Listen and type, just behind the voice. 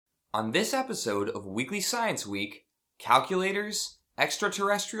On this episode of Weekly Science Week, calculators,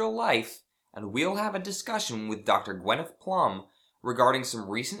 extraterrestrial life, and we'll have a discussion with Dr. Gwyneth Plum regarding some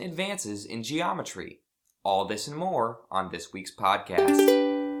recent advances in geometry. All this and more on this week's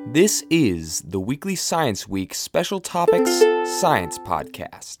podcast. This is the Weekly Science Week Special Topics Science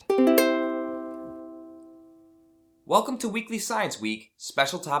Podcast. Welcome to Weekly Science Week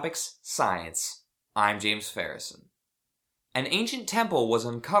Special Topics Science. I'm James Farrison. An ancient temple was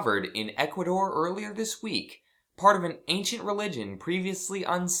uncovered in Ecuador earlier this week, part of an ancient religion previously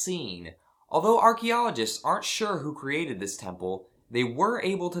unseen. Although archaeologists aren't sure who created this temple, they were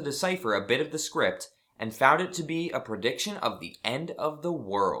able to decipher a bit of the script and found it to be a prediction of the end of the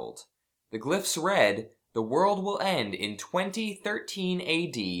world. The glyphs read, "The world will end in 2013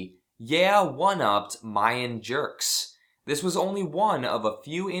 AD, yeah, one-upped Mayan jerks." This was only one of a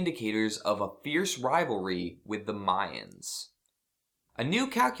few indicators of a fierce rivalry with the Mayans. A new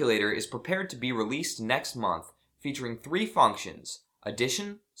calculator is prepared to be released next month, featuring 3 functions: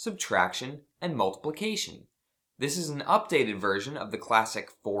 addition, subtraction, and multiplication. This is an updated version of the classic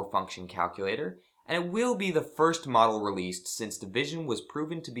 4-function calculator, and it will be the first model released since division was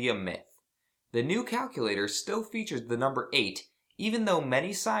proven to be a myth. The new calculator still features the number 8, even though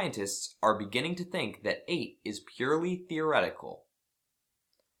many scientists are beginning to think that 8 is purely theoretical.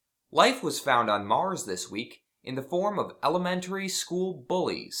 Life was found on Mars this week in the form of elementary school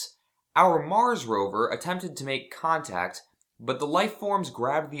bullies. Our Mars rover attempted to make contact, but the life forms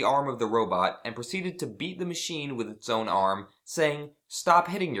grabbed the arm of the robot and proceeded to beat the machine with its own arm, saying, "Stop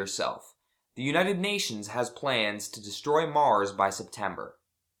hitting yourself." The United Nations has plans to destroy Mars by September.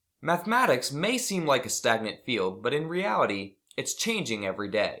 Mathematics may seem like a stagnant field, but in reality, it's changing every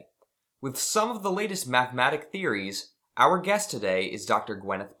day. With some of the latest mathematic theories, our guest today is Dr.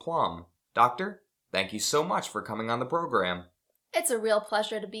 Gwyneth Plum. Doctor, thank you so much for coming on the program. It's a real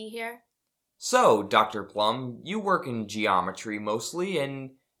pleasure to be here. So, Dr. Plum, you work in geometry mostly,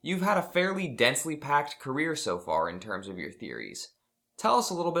 and you've had a fairly densely packed career so far in terms of your theories. Tell us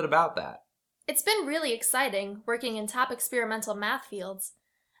a little bit about that. It's been really exciting working in top experimental math fields.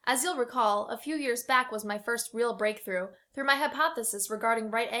 As you'll recall, a few years back was my first real breakthrough through my hypothesis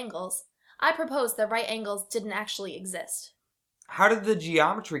regarding right angles. I proposed that right angles didn't actually exist. How did the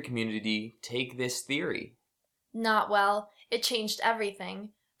geometry community take this theory? Not well. It changed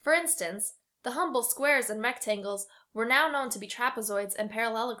everything. For instance, the humble squares and rectangles were now known to be trapezoids and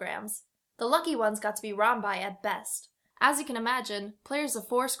parallelograms. The lucky ones got to be rhombi at best. As you can imagine, players of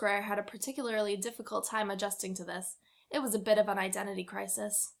Foursquare had a particularly difficult time adjusting to this. It was a bit of an identity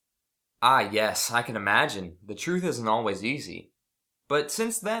crisis. Ah, yes, I can imagine. The truth isn't always easy. But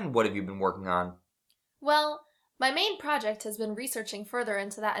since then, what have you been working on? Well, my main project has been researching further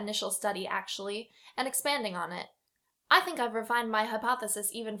into that initial study, actually, and expanding on it. I think I've refined my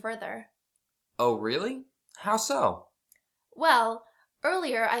hypothesis even further. Oh, really? How so? Well,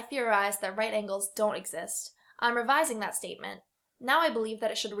 earlier I theorized that right angles don't exist. I'm revising that statement. Now I believe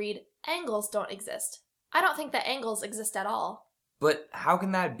that it should read, angles don't exist. I don't think that angles exist at all. But how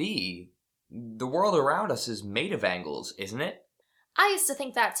can that be? The world around us is made of angles, isn't it? I used to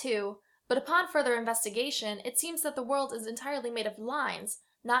think that too, but upon further investigation, it seems that the world is entirely made of lines,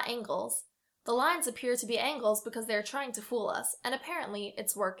 not angles. The lines appear to be angles because they are trying to fool us, and apparently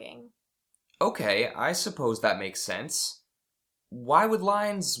it's working. Okay, I suppose that makes sense. Why would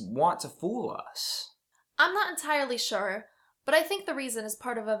lines want to fool us? I'm not entirely sure, but I think the reason is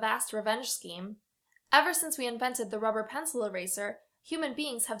part of a vast revenge scheme. Ever since we invented the rubber pencil eraser, human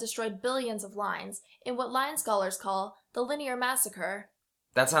beings have destroyed billions of lines in what line scholars call the linear massacre.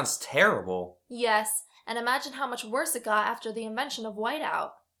 That sounds terrible. Yes, and imagine how much worse it got after the invention of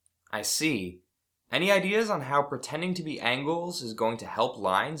whiteout. I see. Any ideas on how pretending to be angles is going to help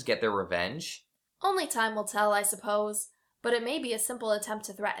lines get their revenge? Only time will tell, I suppose, but it may be a simple attempt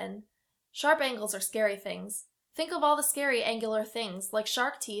to threaten. Sharp angles are scary things. Think of all the scary angular things, like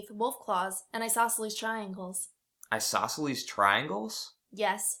shark teeth, wolf claws, and isosceles triangles. Isosceles triangles?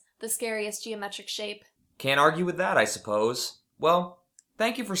 Yes, the scariest geometric shape. Can't argue with that, I suppose. Well,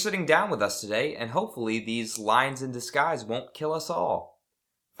 thank you for sitting down with us today, and hopefully these lines in disguise won't kill us all.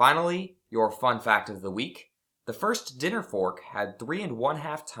 Finally, your fun fact of the week. The first dinner fork had 3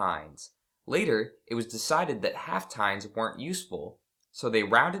 1/2 tines. Later, it was decided that half tines weren't useful, so they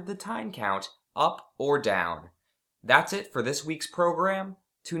rounded the tine count up or down. That's it for this week's program.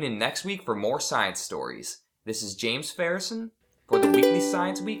 Tune in next week for more science stories. This is James Farrison for the Weekly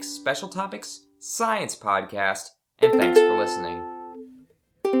Science Week Special Topics Science Podcast, and thanks for listening.